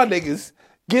 Fight y'all niggas.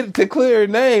 Get it to clear her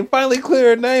name. Finally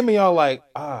clear her name, and y'all like,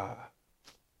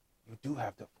 you do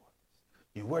have the force.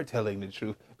 You were telling the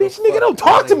truth. Bitch, nigga, don't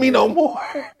talk to me no more.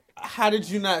 How did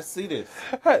you not see this?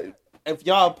 If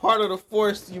y'all are part of the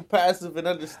force, you passive and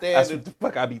understand. That's what the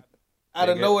fuck I be. Out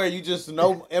of nowhere, you just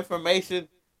know information.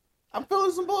 I'm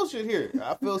feeling some bullshit here.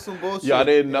 I feel some bullshit. Y'all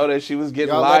didn't know that she was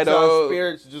getting y'all lied let y'all on.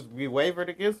 spirits just be wavered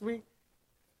against me?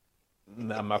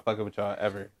 Nah, I'm not fucking with y'all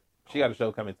ever. She got a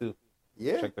show coming too.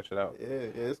 Yeah. Check that shit out. Yeah,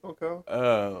 it's gonna come.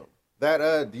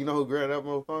 Say Do you know who Grand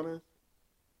Admiral Thawne is?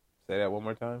 that one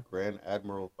more time. Grand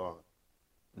Admiral Thawne.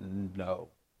 No.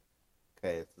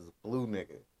 Okay, it's this blue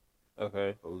nigga.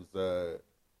 Okay.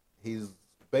 He's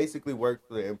basically worked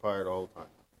for the Empire the whole time.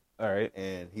 All right.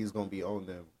 And he's gonna be on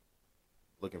them,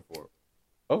 looking for him.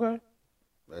 Okay.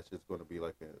 That's just gonna be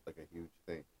like a huge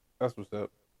thing. That's what's up.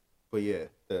 But yeah,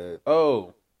 I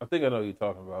think I know what you're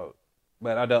talking about,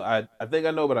 but I don't. I think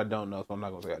I know, but I don't know, so I'm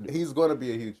not gonna say I do. He's gonna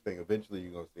be a huge thing. Eventually,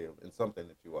 you're gonna see him in something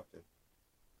that you watching.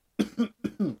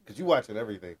 Cause you watching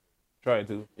everything. Trying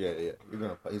to. Yeah. He's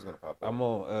gonna pop up. I'm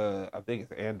on. I think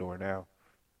it's Andor now.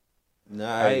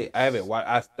 Nice. I haven't watched.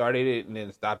 I started it and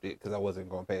then stopped it because I wasn't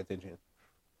gonna pay attention.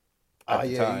 Oh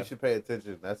yeah, you should pay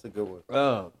attention. That's a good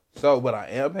one. So what I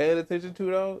am paying attention to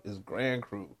though is Grand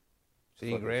Crew.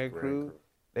 See, Grand Crew.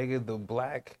 They get the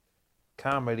black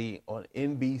comedy on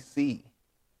NBC.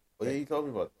 Oh yeah, you told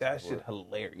me about that shit.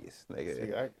 Hilarious, nigga.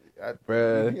 See,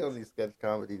 bruh. You know these sketch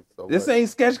comedies. So this much. Ain't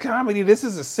sketch comedy. This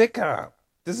is a sitcom.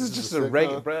 This is just a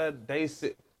regular, bruh. They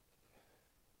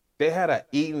had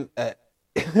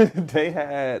they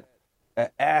had an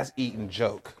ass eating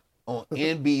joke on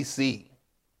NBC.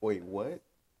 Wait, what?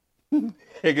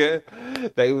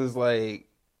 Nigga, they was like,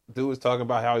 dude was talking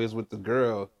about how he was with the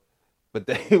girl, but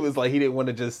they was like, he didn't want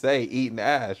to just say eating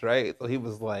ass, right? So he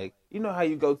was like, you know how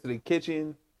you go to the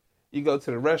kitchen, you go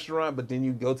to the restaurant, but then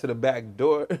you go to the back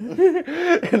door, and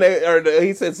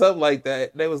he said something like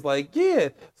that. They was like, yeah,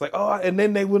 it's like, oh, and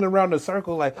then they went around the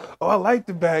circle like, oh, I like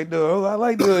the back door, oh, I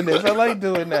like doing this, I like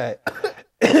doing that.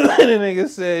 And the nigga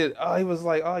said, oh, he was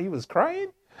like, oh, he was crying.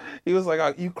 He was like,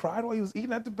 oh, you cried while you was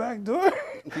eating at the back door?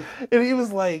 And he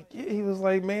was like,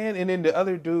 man. And then the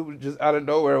other dude just out of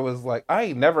nowhere was like, I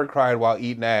ain't never cried while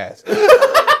eating ass. And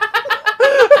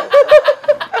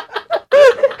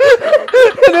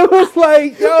it was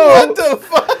like, yo, what the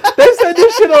fuck? They said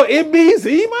this shit on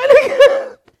NBC, my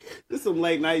nigga. This is some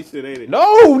late night shit, ain't it?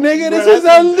 No, nigga, this is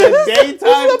a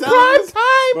daytime prime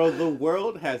time. Bro, the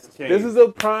world has changed. This is a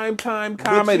prime time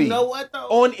comedy. But you know what though?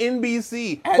 On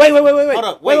NBC. Wait. Hold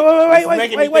up,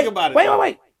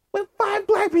 wait. With 5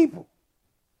 black people.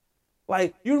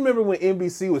 Like, you remember when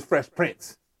NBC was Fresh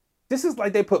Prince? This is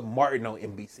like they put Martin on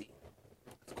NBC.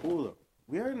 It's cool though.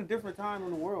 We are in a different time in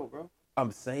the world, bro.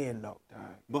 I'm saying no, dog.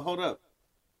 But hold up.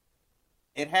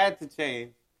 It had to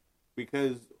change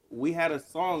because we had a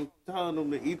song telling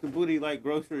them to eat the booty like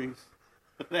groceries.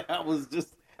 That was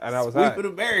just sweeping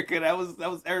America. That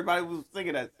was everybody was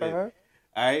singing that shit. Uh-huh.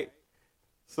 All right.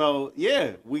 So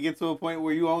yeah, we get to a point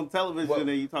where you on television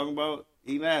and you talking about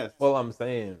eating ass. Well, I'm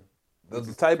saying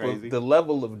the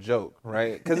level of joke,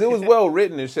 right? Because it was well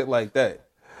written and shit like that.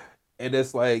 And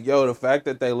it's like, yo, the fact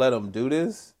that they let them do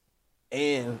this,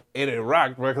 and it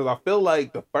rocked, bro. Because I feel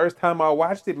like the first time I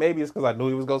watched it, maybe it's because I knew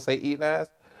he was gonna say eating ass,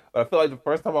 but I feel like the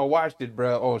first time I watched it,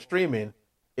 bro, on streaming,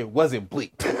 it wasn't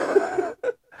bleeped.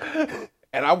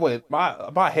 And I went,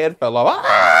 my head fell off.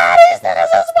 These niggas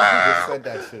is fine. You just said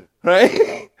that shit.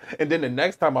 Right? And then the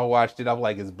next time I watched it, I'm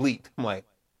like, it's bleeped. I'm like,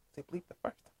 they bleeped the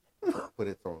first time. But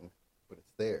it's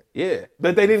there. Yeah.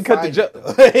 But they didn't cut the joke.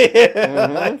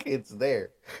 Mm-hmm. Like, it's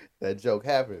there. That joke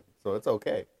happened. So it's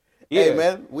okay. Yeah. Hey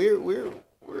man, we're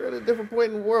at a different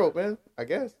point in the world, man, I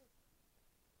guess.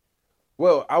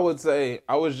 Well, I would say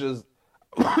I was just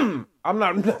I'm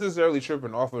not necessarily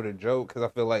tripping off of the joke because I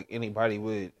feel like anybody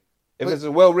would. If it's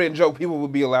a well-written joke, people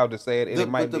would be allowed to say it, and it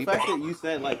might be. But the fact that you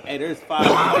said, like, hey, there's 5,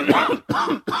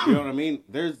 you know what I mean?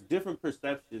 There's different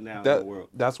perception now in the world.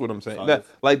 That's what I'm saying.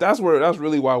 So that's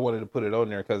really why I wanted to put it on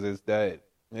there, because it's that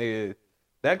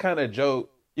kind of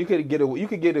joke. You could get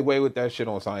away with that shit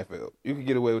on Seinfeld. You could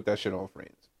get away with that shit on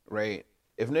Friends, right?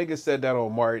 If niggas said that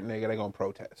on Martin, nigga, they gonna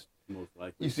protest. Most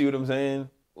likely. You see what I'm saying?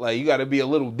 Like, you got to be a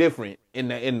little different in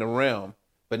the realm.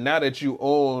 But now that you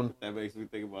own, that makes me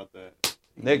think about that.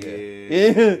 Nigga.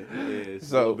 Yeah, it's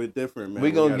so a little bit different, man.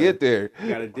 We gonna get there. We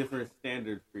got a different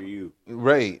standard for you.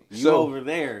 Right. You over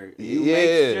there. You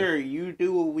make sure you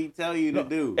do what we tell you to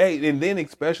do. Hey, and then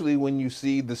especially when you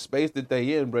see the space that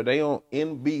they in, bro, they on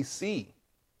NBC.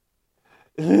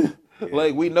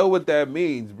 Like, we know what that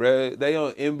means, bro. They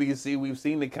on NBC. We've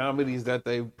seen the comedies that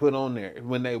they put on there.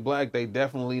 When they black, they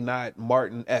definitely not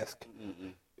Martin-esque. Mm-hmm.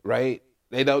 Right?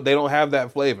 They don't have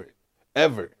that flavor.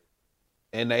 Ever.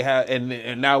 And they have,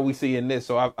 and now we see in this.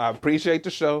 So I appreciate the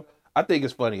show. I think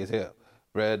it's funny as hell.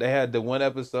 Bruh, they had the one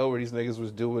episode where these niggas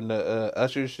was doing the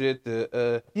Usher shit,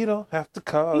 you don't have to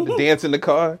call, the dance in the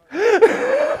car.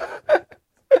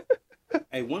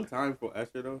 Hey, one time for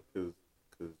Usher though, because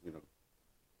you know,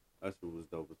 Usher was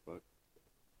dope as fuck. What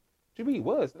you mean he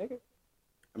was, nigga?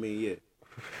 I mean, yeah.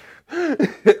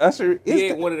 Usher is He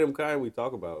ain't one of them kind we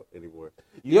talk about anymore.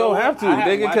 You don't have to,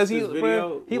 nigga, because he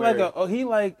where,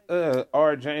 like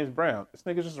R. James Brown. This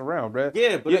nigga's just around, bruh.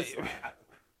 Yeah, but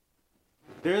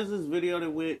there's this video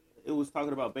that it was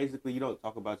talking about basically you don't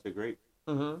talk about your great.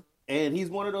 Mm-hmm. And he's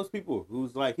one of those people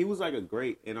who's like, he was like a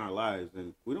great in our lives,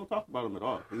 and we don't talk about him at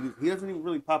all. He doesn't even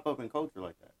really pop up in culture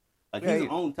like that. Like, he's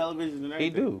on television and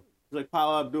everything. He do. He's like,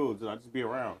 Paula Abdul, I just be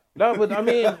around. No, but I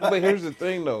mean, but here's the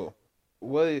thing, though.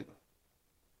 What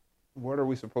are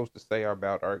we supposed to say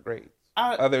about our grades?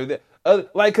 Other than,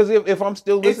 like, because if I'm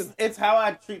still listening. It's how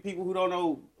I treat people who don't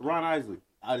know Ron Isley.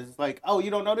 I just like, oh,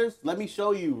 you don't know this? Let me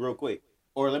show you real quick.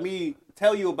 Or let me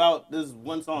tell you about this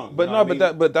one song. But no,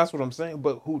 but that's what I'm saying.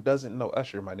 But who doesn't know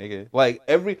Usher, my nigga? Like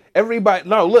everybody.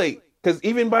 No, look, because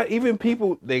even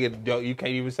people, you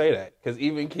can't even say that. Because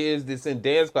even kids that's in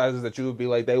dance classes that you would be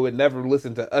like, they would never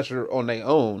listen to Usher on their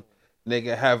own.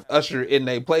 Nigga, have Usher in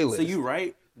their playlist. So you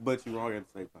right, but you wrong at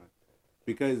the same time.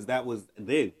 Because that was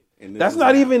then. And that's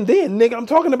not even then, nigga. I'm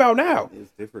talking about now.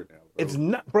 It's different now, bro. It's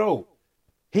not, bro.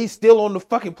 He's still on the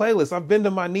fucking playlist. I've been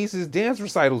to my niece's dance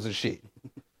recitals and shit.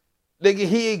 Nigga,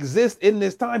 he exists in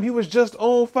this time. He was just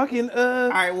on fucking All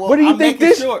right, well, where do you think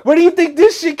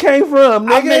this shit came from,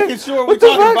 nigga? I'm making sure we're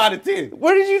talking about it then.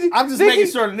 Where did you I'm just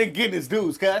making sure the nigga getting his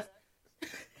dues, cuz.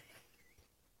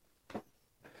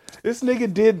 This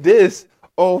nigga did this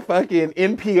on fucking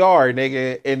NPR,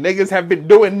 nigga, and niggas have been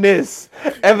doing this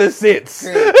ever since.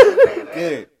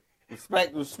 Good.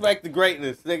 Respect the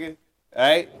greatness, nigga. All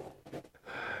right?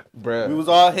 Bruh. We was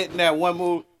all hitting that one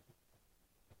move.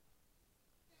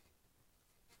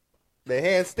 The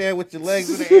handstand with your legs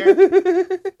in the air.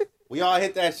 We all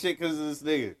hit that shit because of this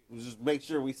nigga. We just make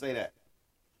sure we say that.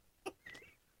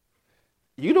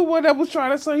 You the one that was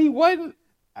trying to say he wasn't?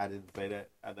 I didn't say that.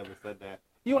 I never said that.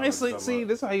 You ain't see.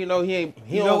 This is how you know he ain't.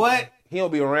 You know what? He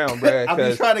don't be around, bruh. I'm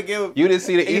just trying to give. You didn't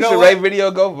see the Issa Rae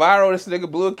video go viral. This nigga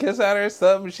blew a kiss at her or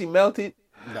something. She melted.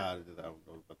 Nah, I don't know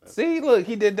about that. See, look,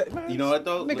 he did that. Man, you know what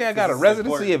though? Nigga, I got a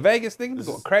residency in Vegas. Nigga,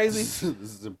 going crazy.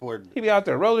 This is important. He be out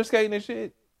there roller skating and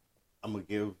shit. I'm gonna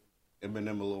give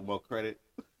Eminem a little more credit.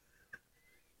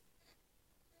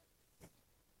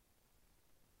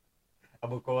 I'm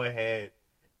gonna go ahead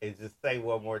and just say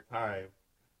one more time.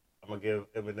 I'm gonna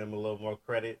give Eminem a little more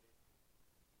credit.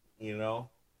 You know?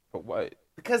 For what?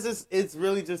 Because it's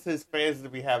really just his fans to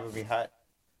be having me hot.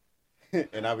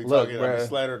 And I'll be talking, I'll be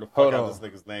slandering the fuck out this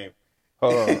nigga's name.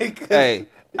 Hold on. Hey,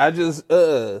 I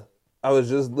was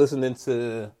just listening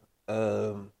to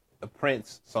a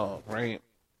Prince song, right?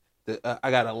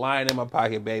 I got a line in my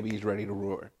pocket, baby, he's ready to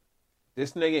roar.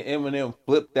 This nigga Eminem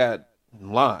flipped that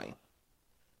line.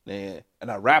 Man,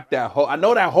 and I rapped I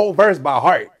know that whole verse by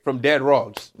heart from Dead Raw.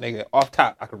 Just, nigga, off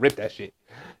top, I could rip that shit.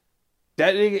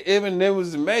 That nigga Eminem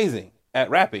was amazing at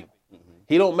rapping. Mm-hmm.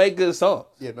 He don't make good songs.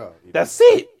 Yeah, no. That's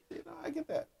it. Yeah, no, I get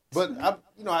that. But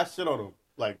I shit on him.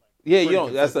 Like, yeah, you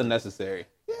don't. That's unnecessary.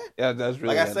 Yeah, that's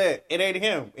really. Like I said, it ain't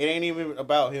him. It ain't even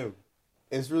about him.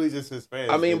 It's really just his fans.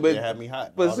 I mean, but have me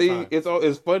hot. But see,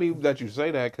 it's funny that you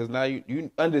say that because now you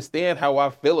understand how I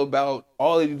feel about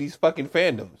all of these fucking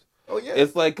fandoms. Oh yeah,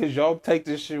 it's like because y'all take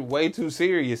this shit way too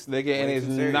serious, nigga, and it's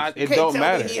not. It don't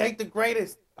matter. He ain't the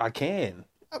greatest. I can.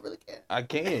 I really can. I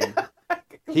can.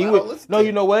 He would. No,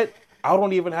 you know what? I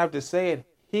don't even have to say it.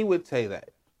 He would say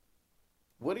that.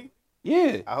 Would he?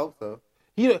 Yeah. I hope so.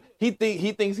 He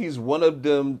thinks he's one of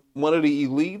the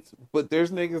elites, but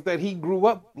there's niggas that he grew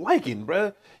up liking,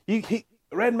 bruh.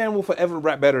 Redman will forever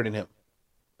rap better than him.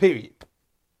 Period.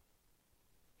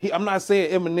 I'm not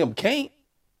saying Eminem can't.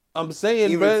 I'm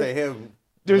saying, even bruh, to him,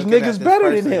 there's niggas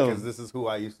better than him. Because this is who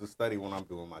I used to study when I'm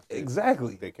doing my shit.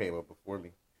 Exactly. They came up before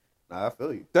me. Nah, I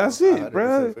feel you. That's it,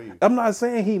 bruh. I'm not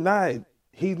saying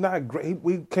he's not great.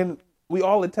 We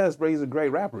all attest, bro, he's a great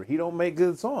rapper. He don't make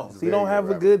good songs. He don't have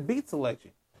a good beat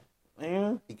selection.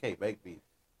 Man. He can't make beats.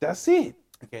 That's it.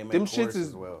 He can't make them shits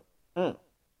as well. Man.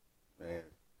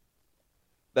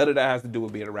 None of that has to do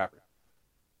with being a rapper.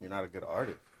 You're not a good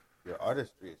artist. Your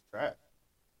artistry is trash.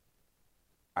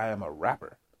 I am a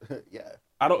rapper. Yeah.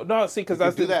 I don't know. See, because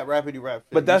that's that rappity rap.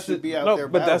 But that's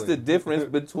that's the difference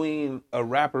between a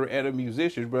rapper and a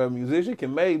musician, bro. A musician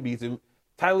can make beats. And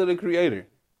Tyler the Creator.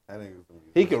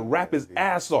 He can rap his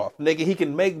ass off, nigga. He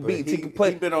can make beats. He can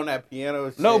play. He been on that piano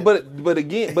shit. No, but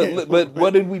again, but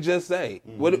what did we just say?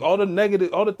 What all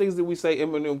the things that we say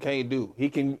Eminem can't do? He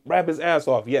can rap his ass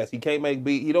off. Yes, he can't make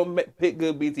beats. He don't pick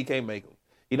good beats. He can't make them.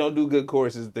 He don't do good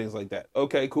choruses and things like that.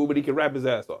 Okay, cool, but he can rap his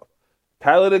ass off.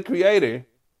 Tyler, the Creator,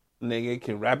 nigga,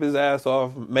 can rap his ass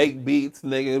off, make beats,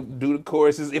 nigga, do the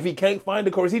choruses. If he can't find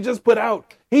the chorus, he just put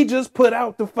out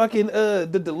the fucking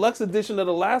the deluxe edition of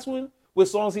the last one with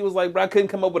songs he was like, bro, I couldn't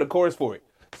come up with a chorus for it.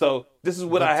 So this is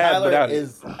what I have Tyler without it.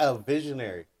 is a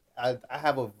visionary. I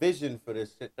have a vision for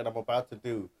this shit that I'm about to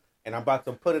do, and I'm about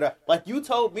to put it out. Like you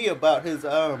told me about his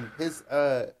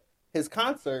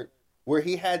concert where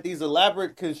he had these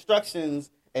elaborate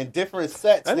constructions and different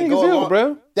sets that go along.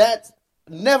 Bro. That's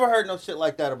never heard no shit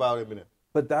like that about Eminem.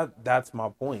 But that's my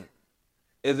point.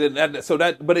 Is it that so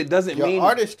that? But it doesn't Your mean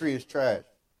artistry is trash.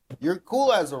 You're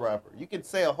cool as a rapper. You can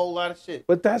say a whole lot of shit.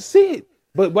 But that's it.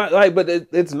 But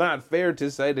it's not fair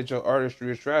to say that your artistry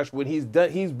is trash when he's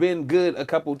been good a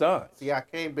couple times. See, I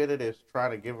came into this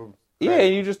trying to give him. Yeah,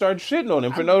 and you just start shitting on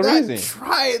him for no reason. I'm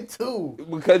trying to.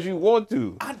 Because you want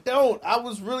to. I don't. I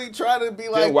was really trying to be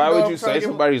like. Then why would you say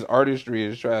somebody's artistry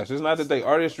is trash? It's not that their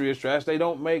artistry is trash. They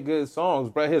don't make good songs,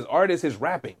 bro. His art is his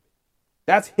rapping.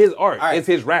 That's his art. Right. It's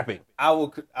his rapping. I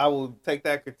will take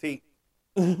that critique.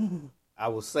 I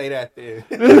will say that then.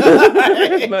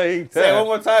 Say it one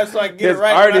more time so I can get it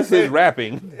right. His art is his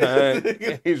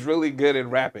rapping. He's really good at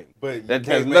rapping. But you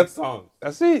can't make songs.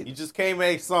 That's it. You just can't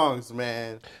make songs,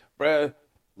 man. Bruh.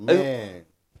 Man.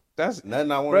 That's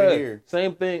nothing I want to hear.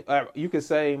 Same thing. You could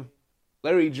say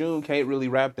Larry June can't really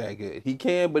rap that good. He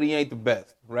can, but he ain't the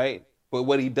best, right? But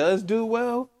what he does do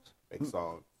well, make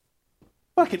songs.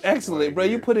 Fucking excellent, bro.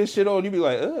 You put his shit on, you be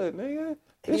like, nigga,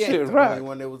 this shit the rock. Only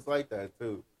one that was like that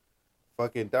too.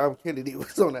 Fucking Dom Kennedy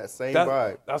was on that same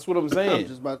vibe. That's what I'm saying. I'm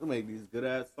just about to make these good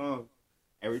ass songs.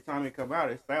 Every time it come out,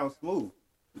 it sounds smooth.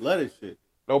 Love this shit.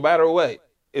 No matter what,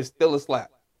 it's still a slap.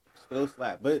 Still a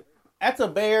slap. But that's a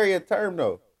Bay Area term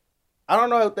though. I don't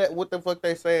know what the fuck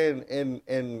they say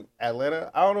in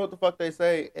Atlanta. I don't know what the fuck they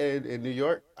say in New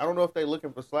York. I don't know if they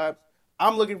looking for slaps.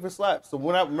 I'm looking for slaps. So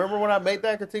when I made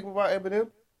that critique about Eminem,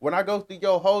 when I go through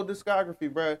your whole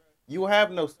discography, bro, you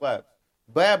have no slaps.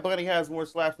 Bad Bunny has more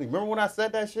slaps than me. Remember when I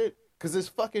said that shit? Because it's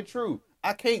fucking true.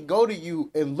 I can't go to you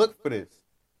and look for this.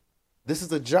 This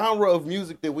is a genre of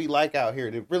music that we like out here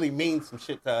that really means some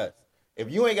shit to us. If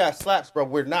you ain't got slaps, bro,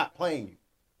 we're not playing you.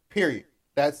 Period.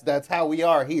 That's how we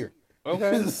are here.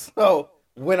 Okay. So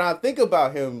when I think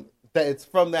about him, that it's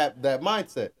from that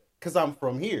mindset. Because I'm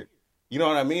from here. You know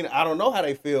what I mean? I don't know how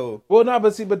they feel. Well, no,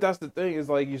 but that's the thing. Is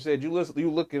like you said, you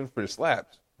looking for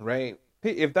slaps, right?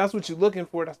 If that's what you're looking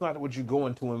for, that's not what you're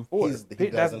going to him for. He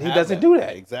doesn't do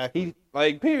that. Exactly.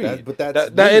 Period.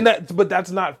 But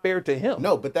that's not fair to him.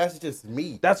 No, but that's just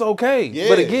me. That's okay. Yeah.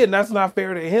 But again, that's not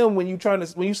fair to him when you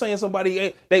saying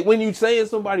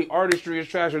somebody artistry is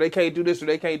trash or they can't do this or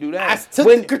they can't do that. I took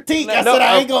the critique. I said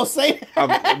I ain't gonna say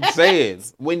that. I'm saying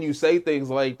when you say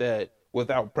things like that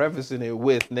without prefacing it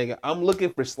with, nigga, I'm looking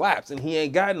for slaps and he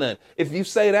ain't got none. If you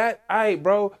say that, all right,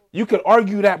 bro, you could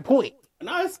argue that point.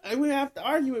 No, we have to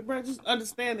argue it, bro. Just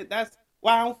understand that that's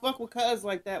why I don't fuck with Cuz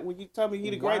like that when you tell me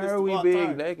he the greatest of all time. Why are we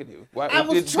being negative? I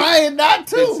was trying not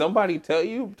to. Did somebody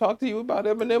talk to you about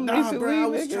Eminem recently?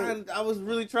 Bro, I was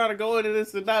really trying to go into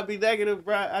this and not be negative,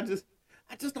 bro. I just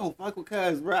don't fuck with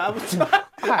Cuz, bro. I was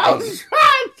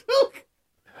trying to.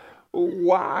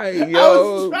 Why, yo? I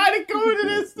was trying to go into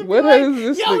this. What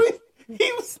is this?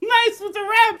 He was nice with the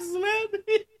raps,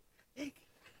 man.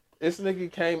 This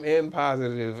nigga came in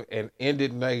positive and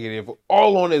ended negative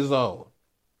all on his own.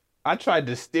 I tried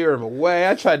to steer him away.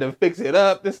 I tried to fix it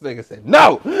up. This nigga said,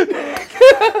 no.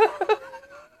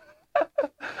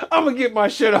 I'm going to get my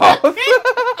shit off.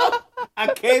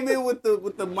 I came in with the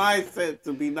mindset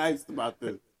to be nice about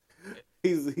this.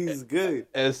 He's good.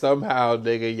 And somehow,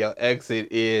 nigga, your exit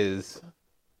is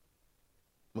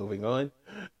moving on.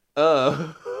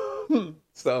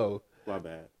 So. My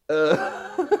bad.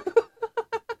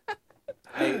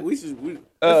 Hey, let's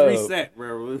reset,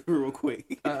 bro, real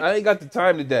quick. I ain't got the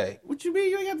time today. What you mean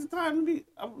you ain't got the time?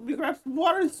 I'm gonna grab some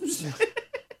water and some shit.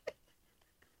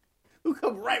 We'll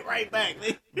come right back,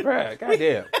 nigga. Bruh,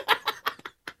 goddamn.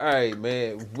 All right,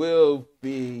 man. We'll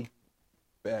be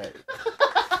back.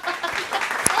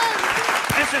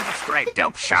 This is the Straight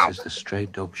Dope Show. This is the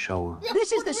Straight Dope Show.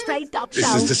 This is the Straight Dope Show.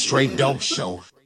 This is the Straight Dope Show.